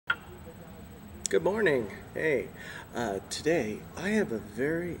Good morning. Hey, today I have a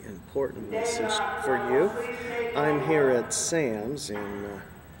very important message for you. I'm here at Sam's in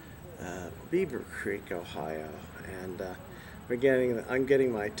Beaver Creek, Ohio, and I'm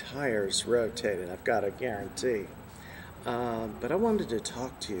getting my tires rotated. I've got a guarantee. But I wanted to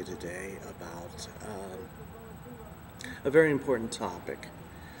talk to you today about a very important topic: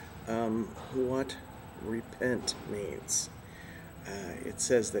 what repent means. It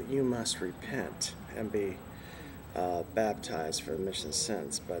says that you must repent and be baptized for the remission of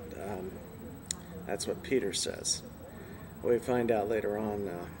sins, but that's what Peter says. We find out later on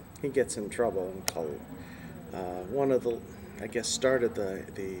he gets in trouble and called one of the, I guess, started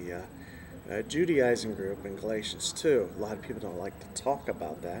the Judaizing group in Galatians 2. A lot of people don't like to talk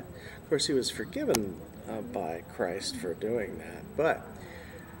about that. Of course, he was forgiven by Christ for doing that. But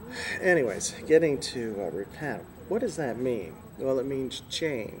anyways, getting to repent, what does that mean? Well, it means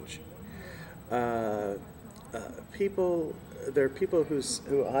change. There are people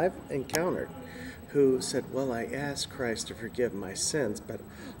who I've encountered who said, well, I asked Christ to forgive my sins, but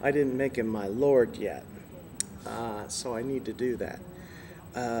I didn't make him my Lord yet. So I need to do that.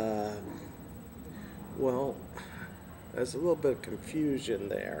 Well, there's a little bit of confusion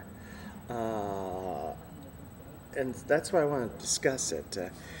there. And that's why I want to discuss it.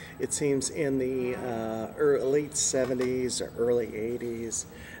 It seems in the late 70s or early 80s,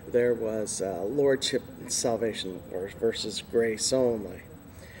 there was lordship salvation versus grace only.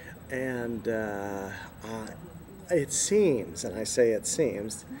 And it seems, and I say it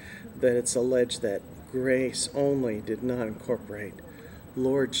seems, that it's alleged that grace only did not incorporate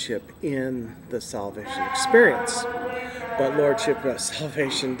lordship in the salvation experience, but lordship of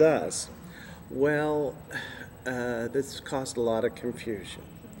salvation does. Well, this caused a lot of confusion.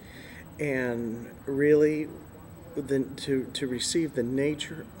 And really, to receive the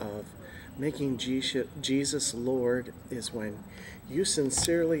nature of making Jesus Lord is when you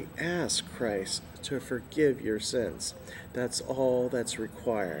sincerely ask Christ to forgive your sins. That's all that's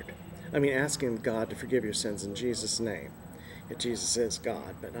required. I mean, asking God to forgive your sins in Jesus' name. Yeah, Jesus is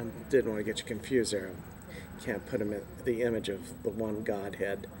God, but I didn't want to get you confused there. You can't put him in the image of the one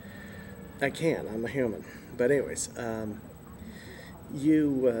Godhead. I can. I'm a human. But anyways,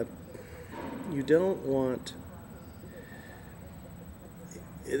 you don't want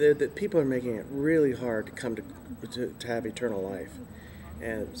that people are making it really hard to come to have eternal life,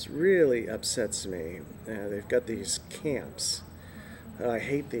 and it really upsets me. They've got these camps. I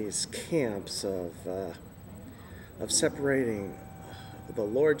hate these camps of separating the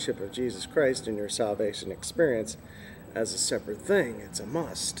lordship of Jesus Christ in your salvation experience as a separate thing. It's a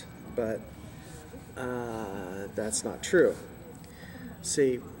must, but that's not true.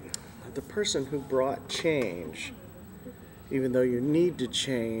 See, the person who brought change, even though you need to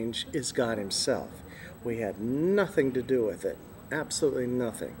change, is God himself. We had nothing to do with it, absolutely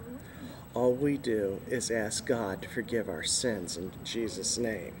nothing. All we do is ask God to forgive our sins in Jesus'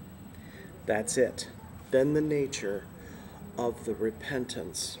 name. That's it. Then the nature of the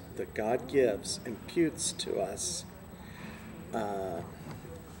repentance that God gives, imputes to us,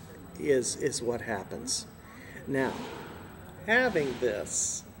 is what happens. Now, having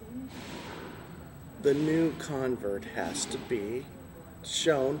this, the new convert has to be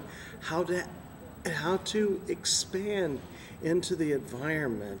shown how to expand into the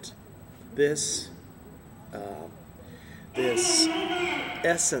environment this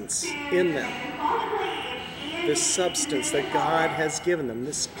essence in them, this substance that God has given them,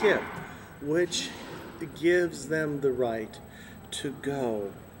 this gift, which gives them the right to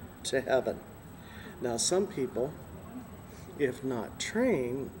go to heaven. Now, some people, if not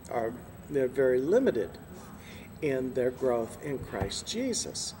trained, they're very limited in their growth in Christ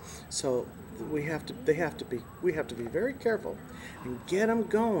Jesus. So we have to be very careful and get them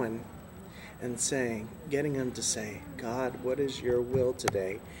going and getting them to say, God, what is your will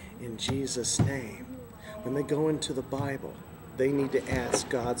today in Jesus' name? When they go into the Bible, they need to ask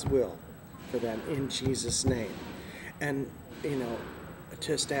God's will for them in Jesus' name. And,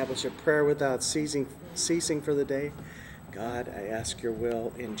 to establish a prayer without ceasing for the day, God, I ask your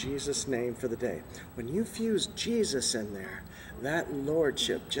will in Jesus' name for the day. When you fuse Jesus in there, that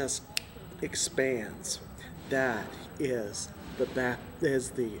lordship just expands. That is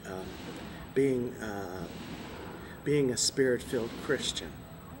being a spirit-filled Christian.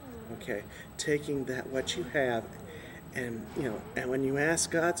 Okay, taking that what you have, and when you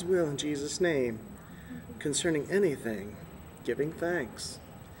ask God's will in Jesus' name concerning anything, giving thanks.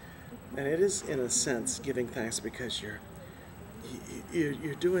 And it is, in a sense, giving thanks because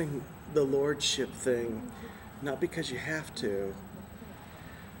you're doing the lordship thing, not because you have to,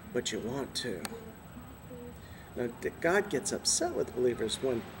 but you want to. Now, God gets upset with believers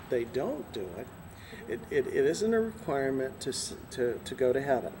when they don't do it. It isn't a requirement to go to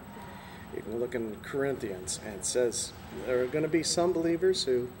heaven. You can look in Corinthians, and it says there are going to be some believers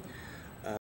who